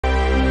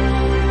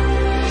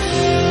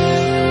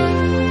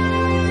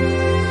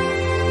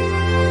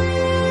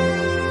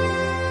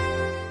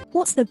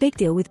What's the big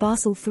deal with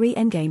Basel III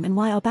Endgame and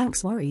why are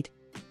banks worried?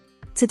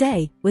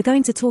 Today, we're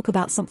going to talk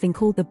about something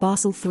called the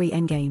Basel III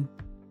Endgame.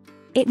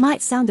 It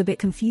might sound a bit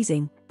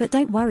confusing, but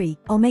don't worry,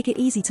 I'll make it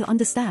easy to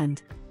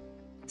understand.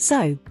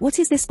 So, what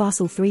is this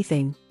Basel III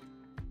thing?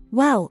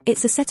 Well,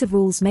 it's a set of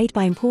rules made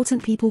by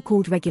important people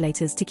called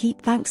regulators to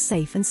keep banks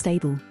safe and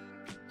stable.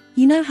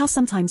 You know how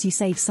sometimes you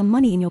save some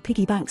money in your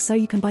piggy bank so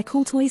you can buy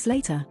cool toys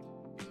later?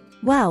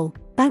 Well,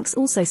 banks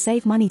also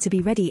save money to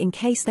be ready in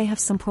case they have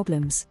some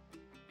problems.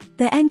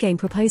 The Endgame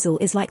proposal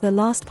is like the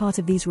last part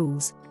of these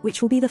rules,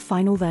 which will be the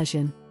final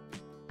version.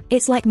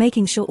 It's like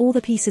making sure all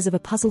the pieces of a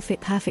puzzle fit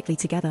perfectly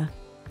together.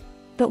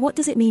 But what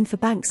does it mean for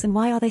banks and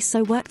why are they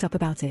so worked up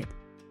about it?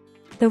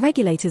 The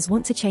regulators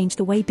want to change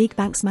the way big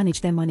banks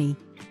manage their money.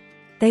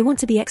 They want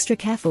to be extra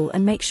careful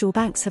and make sure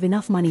banks have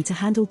enough money to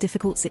handle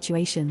difficult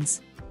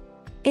situations.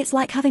 It's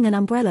like having an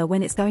umbrella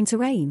when it's going to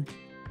rain.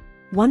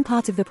 One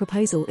part of the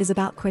proposal is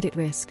about credit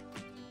risk.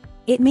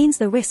 It means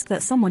the risk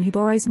that someone who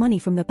borrows money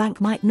from the bank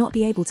might not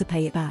be able to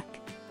pay it back.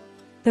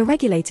 The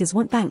regulators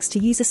want banks to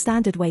use a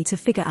standard way to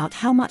figure out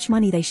how much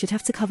money they should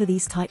have to cover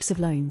these types of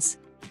loans.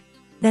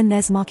 Then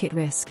there's market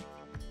risk.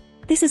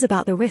 This is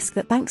about the risk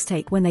that banks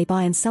take when they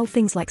buy and sell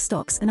things like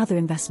stocks and other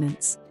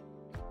investments.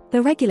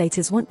 The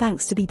regulators want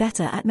banks to be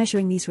better at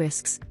measuring these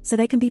risks, so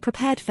they can be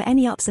prepared for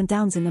any ups and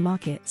downs in the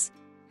markets.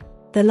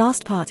 The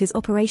last part is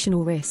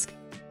operational risk.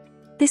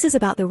 This is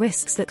about the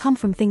risks that come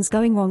from things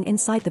going wrong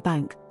inside the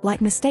bank, like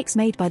mistakes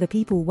made by the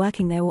people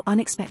working there or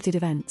unexpected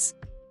events.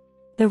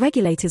 The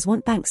regulators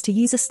want banks to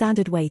use a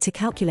standard way to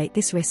calculate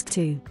this risk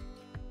too.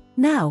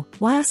 Now,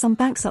 why are some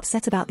banks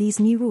upset about these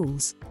new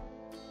rules?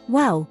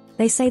 Well,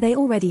 they say they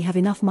already have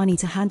enough money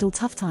to handle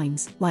tough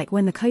times, like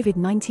when the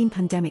COVID-19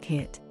 pandemic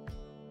hit.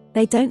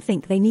 They don't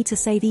think they need to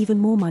save even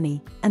more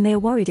money, and they are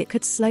worried it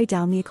could slow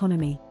down the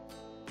economy.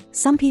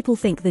 Some people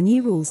think the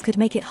new rules could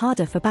make it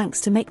harder for banks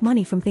to make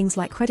money from things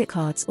like credit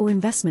cards or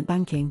investment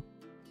banking.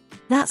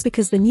 That's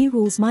because the new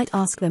rules might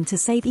ask them to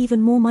save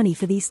even more money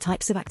for these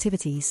types of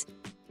activities.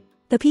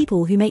 The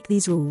people who make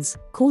these rules,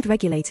 called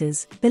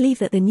regulators, believe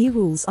that the new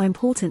rules are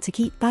important to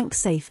keep banks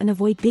safe and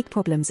avoid big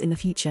problems in the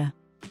future.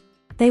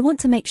 They want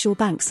to make sure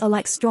banks are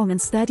like strong and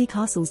sturdy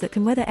castles that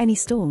can weather any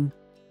storm.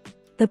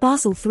 The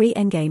Basel III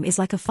Endgame is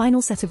like a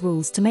final set of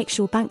rules to make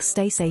sure banks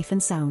stay safe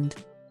and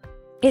sound.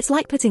 It's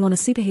like putting on a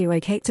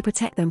superhero cape to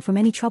protect them from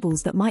any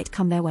troubles that might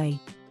come their way.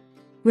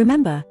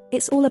 Remember,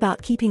 it's all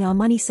about keeping our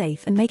money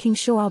safe and making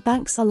sure our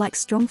banks are like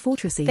strong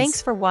fortresses.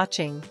 Thanks for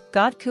watching.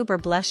 God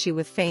Kuber bless you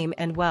with fame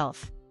and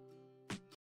wealth.